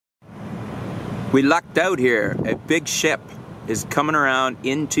We lucked out here. A big ship is coming around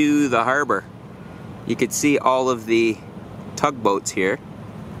into the harbor. You could see all of the tugboats here,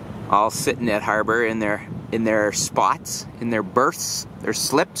 all sitting at harbor in their spots, in their berths, their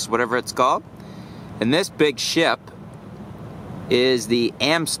slips, whatever it's called. And this big ship is the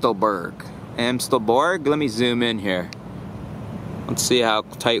Amstelborg. Amstelborg, let me zoom in here. Let's see how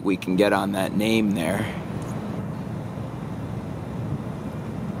tight we can get on that name there.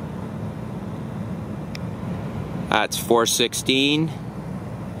 That's 416.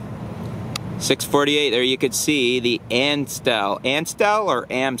 648, there you could see the Anstel. Anstel or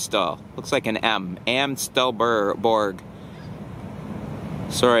Amstel? Looks like an M. Amstelborg.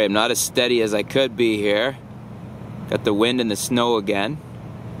 Sorry, I'm not as steady as I could be here. Got the wind and the snow again.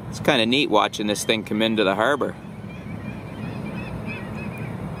 It's kind of neat watching this thing come into the harbor.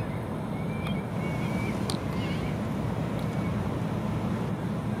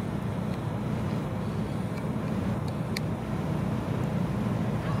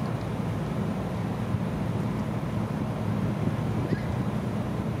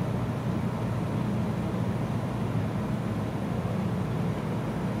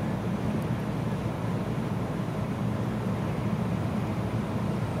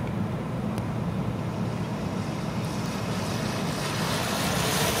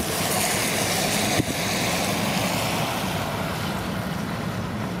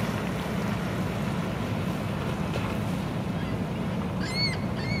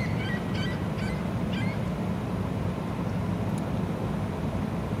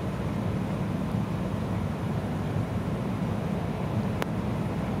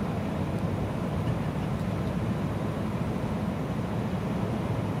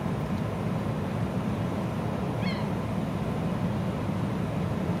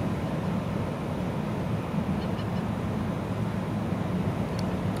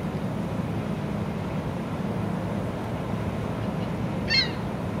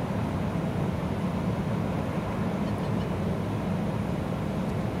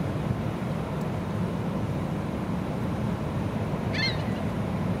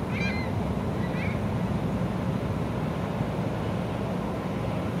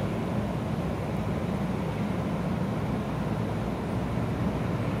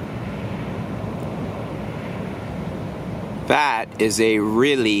 That is a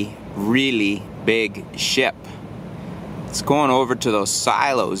really, really big ship. It's going over to those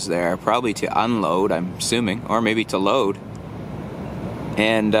silos there, probably to unload, I'm assuming, or maybe to load.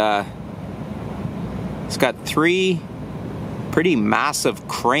 And it's got 3 pretty massive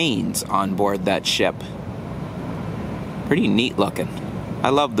cranes on board that ship. Pretty neat looking. I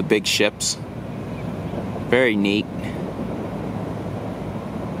love the big ships. Very neat.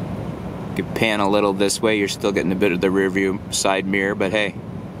 You could pan a little this way, you're still getting a bit of the rear view side mirror, but hey.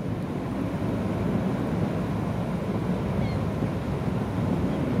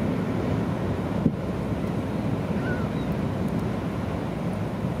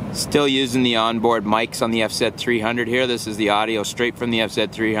 Still using the onboard mics on the FZ300 here. This is the audio straight from the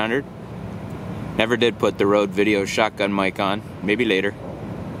FZ300. Never did put the Rode Video shotgun mic on. Maybe later.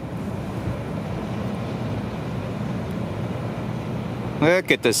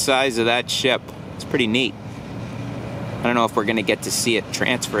 Look at the size of that ship. It's pretty neat. I don't know if we're going to get to see it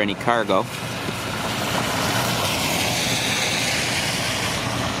transfer any cargo.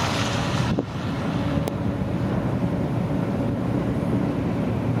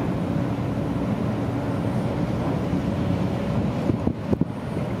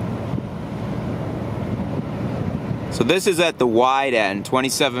 So this is at the wide end,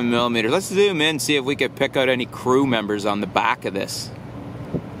 27 millimeters. Let's zoom in, see if we could pick out any crew members on the back of this.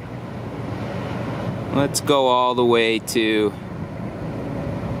 Let's go all the way to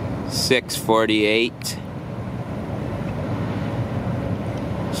 648.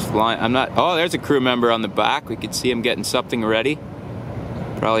 Oh, there's a crew member on the back. We could see him getting something ready.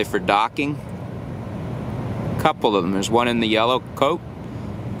 Probably for docking. A couple of them. There's one in the yellow coat,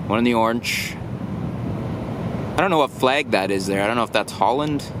 one in the orange. I don't know what flag that is there. I don't know if that's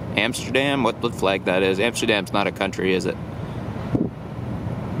Holland, Amsterdam, what flag that is. Amsterdam's not a country, is it?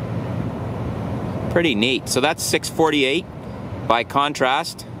 Pretty neat. So that's 648 by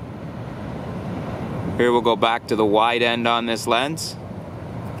contrast. Here we'll go back to the wide end on this lens.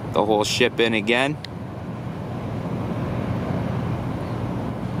 The whole ship in again.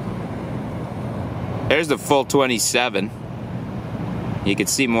 There's the full 27. You can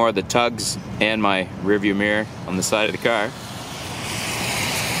see more of the tugs and my rearview mirror on the side of the car.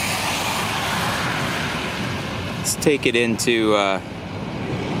 Let's take it into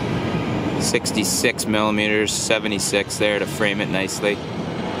 66 millimeters, 76 there to frame it nicely.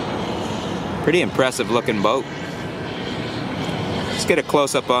 Pretty impressive looking boat. Let's get a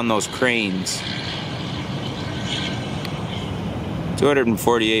close-up on those cranes.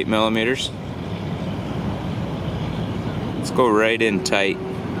 248 millimeters. Let's go right in tight.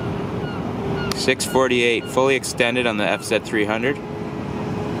 648, fully extended on the FZ300.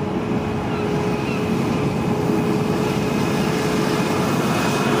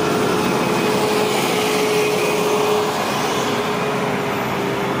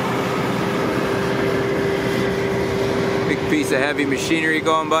 Piece of heavy machinery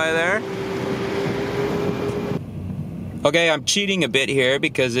going by there. Okay, I'm cheating a bit here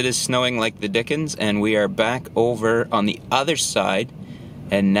because it is snowing like the dickens, and we are back over on the other side,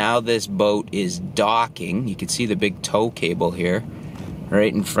 and now this boat is docking. You can see the big tow cable here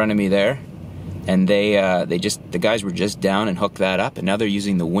right in front of me there, and the guys were just down and hooked that up, and now they're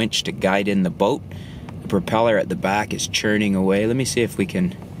using the winch to guide in the boat. The propeller at the back is churning away. Let me see if we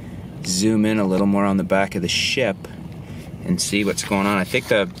can zoom in a little more on the back of the ship and see what's going on. I think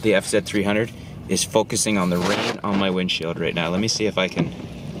the FZ300 is focusing on the rain on my windshield right now. Let me see if I can...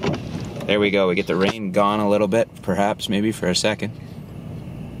 There we go. We get the rain gone a little bit, perhaps, maybe for a second.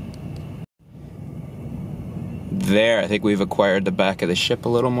 There, I think we've acquired the back of the ship a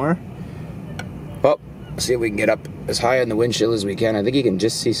little more. Well, let's see if we can get up as high on the windshield as we can. I think you can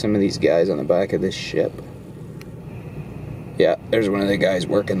just see some of these guys on the back of this ship. Yeah, there's one of the guys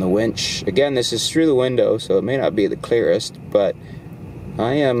working the winch. Again, this is through the window, so it may not be the clearest, but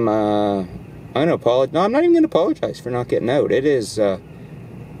I'm gonna apologize. No, I'm not even gonna apologize for not getting out. It is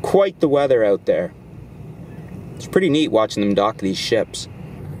quite the weather out there. It's pretty neat watching them dock these ships.